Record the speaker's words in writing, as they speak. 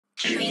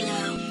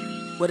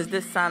JIELLE. What does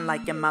this sound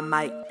like in my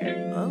mic?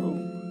 Oh,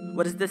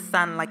 what does this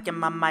sound like in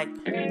my mic?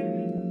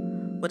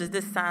 What does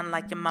this sound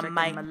like in my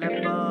mic?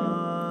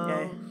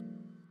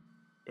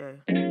 Yeah.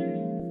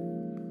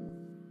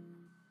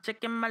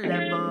 Checking my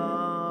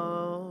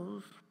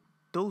levels.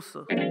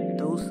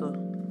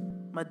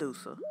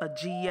 Medusa, a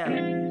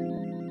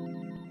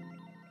JIELLE.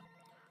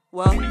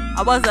 Well,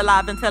 I was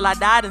alive until I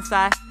died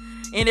inside.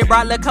 And it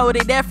brought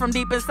Lakota there from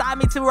deep inside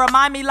me to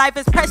remind me life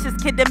is precious,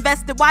 kid,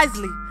 invest it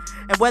wisely.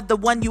 And whether the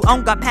one you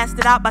own got passed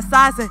it out by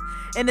sizing.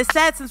 And it's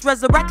sad since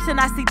resurrection,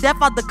 I see death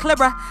out the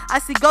clearer. I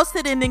see ghosts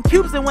sitting in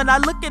cubes, and when I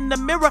look in the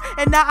mirror,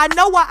 and now I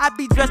know why I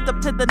be dressed up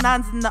to the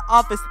nines in the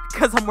office.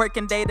 Cause I'm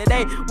working day to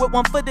day with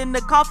one foot in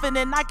the coffin,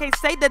 and I can't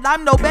say that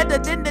I'm no better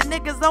than the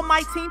niggas on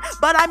my team.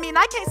 But I mean,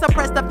 I can't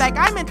suppress the fact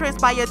I'm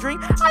entranced by a dream.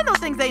 I know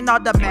things ain't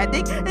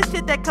automatic, and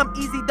shit that come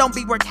easy don't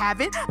be worth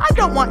having. I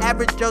don't want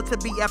average Joe to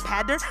be a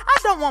pattern. I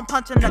don't want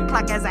punching the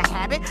clock as a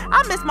habit.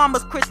 I miss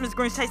mama's Christmas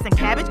greens chasing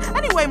cabbage. I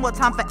need way more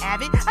time for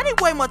Avid. I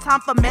need way more time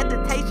for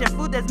meditation.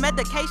 Food as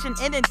medication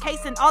and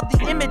encasing all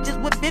the images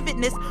with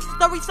vividness.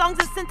 Story, songs,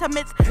 and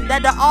sentiments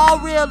that are all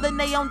real in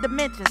their own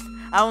dimensions.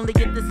 I only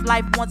get this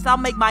life once, I'll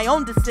make my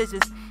own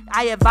decisions.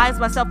 I advise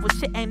myself when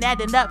shit ain't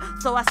adding up,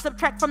 so I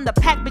subtract from the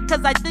pack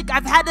because I think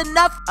I've had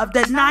enough of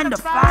that 9 to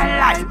 5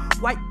 life.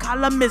 White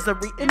collar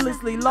misery,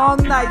 endlessly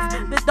long nights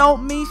that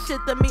don't mean shit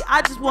to me.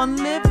 I just want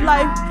to live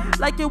life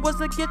like it was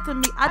a gift to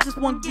me. I just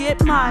want to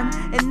get mine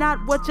and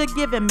not what you're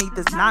giving me.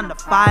 This 9 to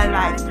 5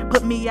 life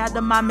put me out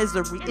of my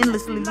misery.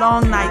 Endlessly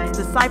long nights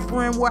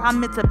deciphering where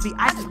I'm meant to be.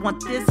 I just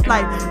want this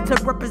life to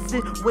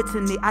represent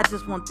Whitney. I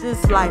just want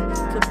this life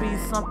to be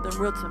something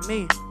real to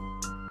me.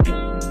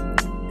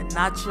 And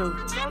not you,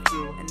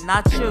 and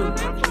not you,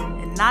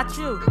 and not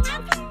you,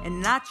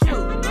 and not you,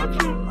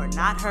 or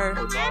not her,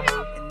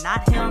 and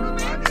not him,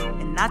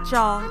 and not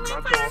y'all.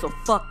 So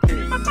fuck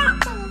this.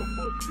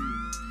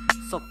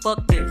 So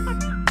fuck this.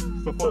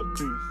 So fuck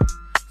this.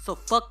 So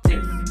fuck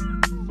this.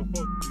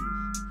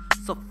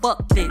 So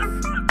fuck this.